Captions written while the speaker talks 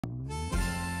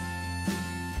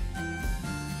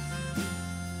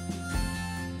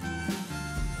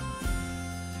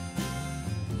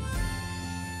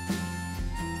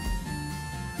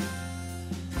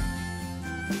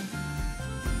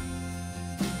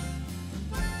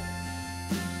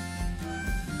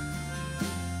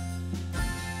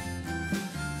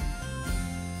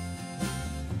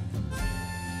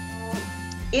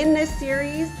In this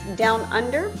series, Down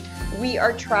Under, we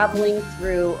are traveling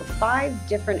through 5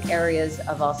 different areas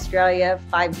of Australia,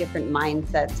 5 different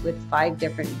mindsets with 5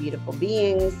 different beautiful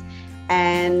beings.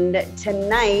 And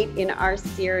tonight in our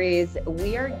series,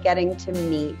 we are getting to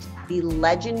meet the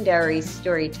legendary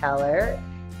storyteller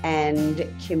and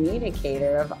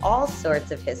communicator of all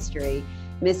sorts of history,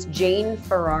 Miss Jane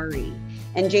Ferrari.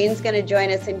 And Jane's going to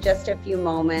join us in just a few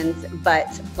moments,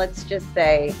 but let's just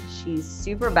say she's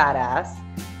super badass.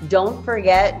 Don't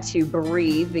forget to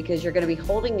breathe, because you're going to be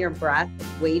holding your breath,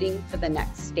 waiting for the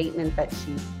next statement that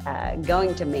she's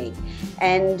going to make.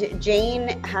 And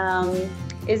Jane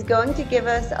is going to give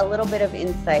us a little bit of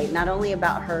insight, not only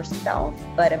about herself,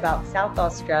 but about South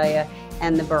Australia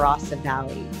and the Barossa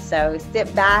Valley. So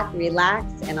sit back, relax,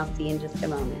 and I'll see you in just a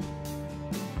moment.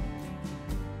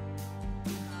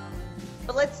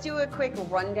 But let's do a quick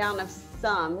rundown of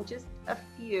just a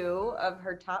few of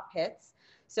her top hits.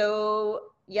 So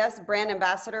yes, brand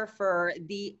ambassador for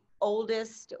the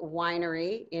oldest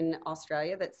winery in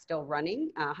Australia that's still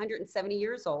running, 170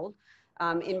 years old,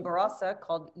 in Barossa,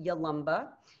 called Yalumba.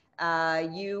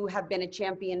 You have been a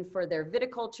champion for their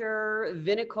viniculture,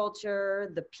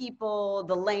 the people,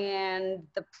 the land,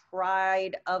 the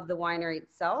pride of the winery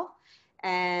itself.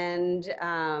 And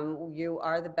you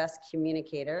are the best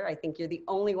communicator. I think you're the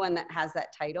only one that has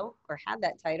that title or had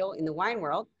that title in the wine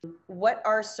world. What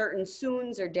are certain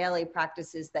soons or daily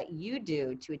practices that you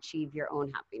do to achieve your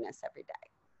own happiness every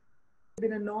day? I've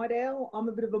been a night owl. I'm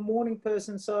a bit of a morning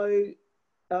person. So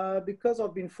because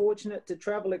I've been fortunate to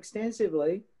travel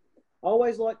extensively, I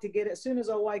always like to get, as soon as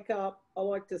I wake up, I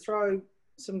like to throw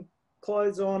some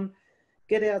clothes on,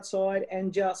 get outside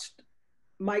and just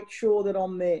make sure that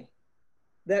I'm there.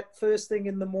 That first thing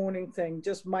in the morning thing,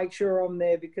 just make sure I'm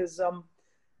there, because I'm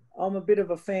a bit of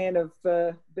a fan of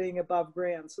being above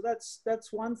ground. So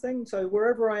that's one thing. So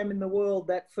wherever I am in the world,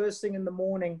 that first thing in the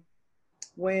morning,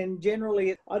 when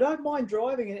generally I don't mind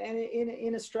driving. And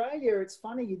in Australia, it's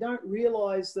funny, you don't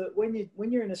realise that when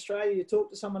you're in Australia, you talk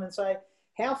to someone and say,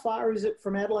 how far is it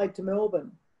from Adelaide to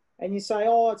Melbourne? And you say,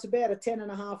 oh, it's about a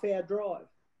 10.5-hour drive.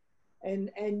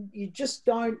 And you just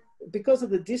don't, because of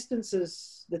the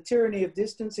distances, the tyranny of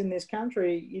distance in this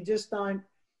country, you just don't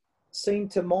seem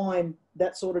to mind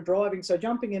that sort of driving. So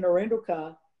jumping in a rental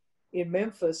car in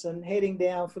Memphis and heading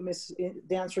down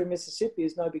down through Mississippi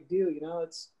is no big deal, you know.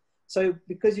 So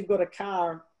because you've got a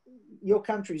car, your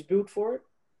country's built for it,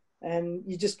 and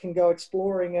you just can go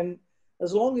exploring. And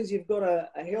as long as you've got a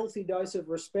healthy dose of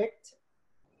respect,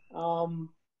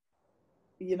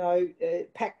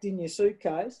 packed in your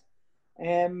suitcase.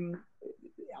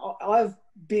 I've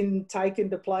been taken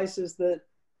to places that,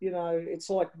 you know, it's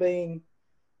like being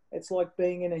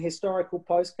in a historical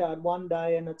postcard one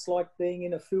day, and it's like being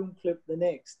in a film clip the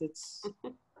next. It's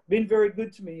been very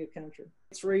good to me, your country.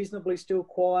 It's reasonably still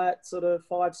quiet, sort of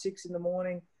 5, 6 in the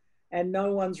morning, and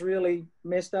no one's really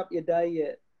messed up your day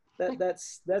yet.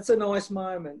 That's a nice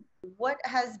moment. What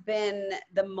has been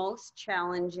the most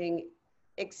challenging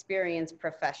experience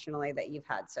professionally that you've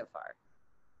had so far?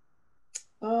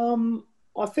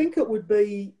 I think it would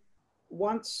be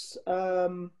once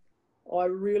I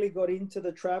really got into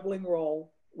the travelling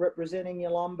role, representing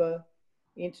Yalumba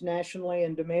internationally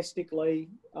and domestically.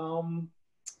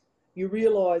 You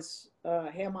realise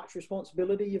how much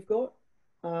responsibility you've got,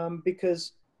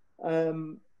 because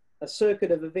a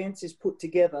circuit of events is put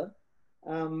together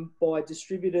by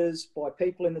distributors, by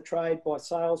people in the trade, by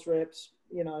sales reps,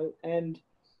 you know, and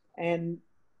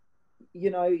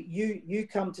you know, you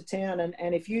come to town,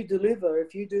 and if you deliver,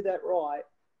 if you do that right,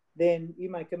 then you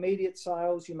make immediate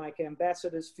sales, you make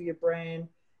ambassadors for your brand,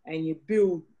 and you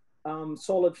build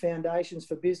solid foundations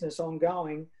for business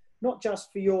ongoing, not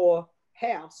just for your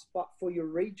house, but for your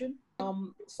region.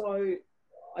 So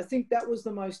I think that was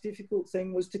the most difficult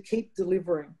thing, was to keep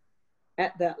delivering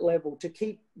at that level, to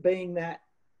keep being that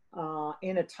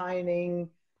entertaining,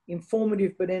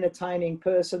 informative but entertaining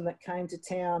person that came to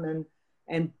town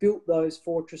and built those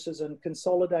fortresses and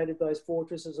consolidated those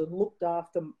fortresses and looked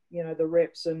after, you know, the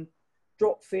reps, and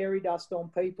dropped fairy dust on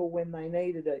people when they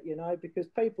needed it, you know, because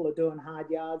people are doing hard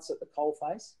yards at the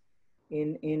coalface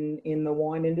in the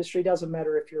wine industry. Doesn't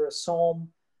matter if you're a somm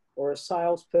or a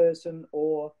salesperson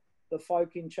or the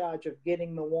folk in charge of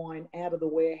getting the wine out of the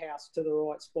warehouse to the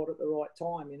right spot at the right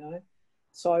time, you know.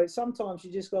 So sometimes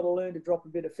you just got to learn to drop a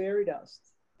bit of fairy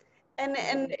dust.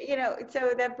 And you know,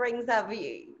 so that brings up,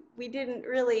 we didn't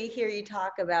really hear you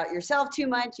talk about yourself too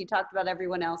much. You talked about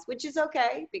everyone else, which is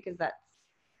okay, because that's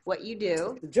what you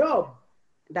do. The job.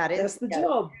 That's the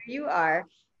job. You are.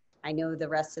 I know the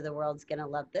rest of the world's gonna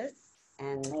love this,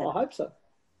 and I hope so.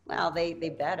 Well, they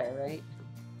better, right?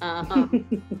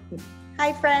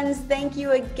 Hi friends, thank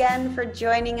you again for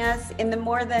joining us in the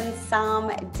More Than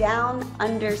Somm Down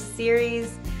Under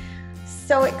series.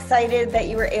 So excited that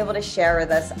you were able to share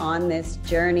with us on this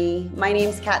journey. My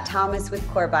name's Kat Thomas with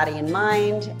Core Body and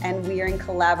Mind, and we are in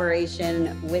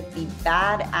collaboration with the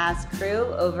badass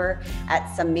crew over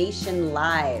at Summation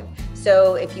Live.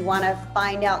 So if you want to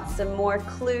find out some more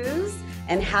clues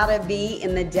and how to be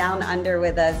in the Down Under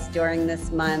with us during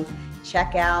this month,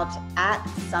 check out at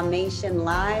Summation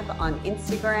Live on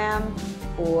Instagram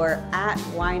or at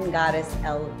Wine Goddess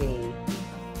LV.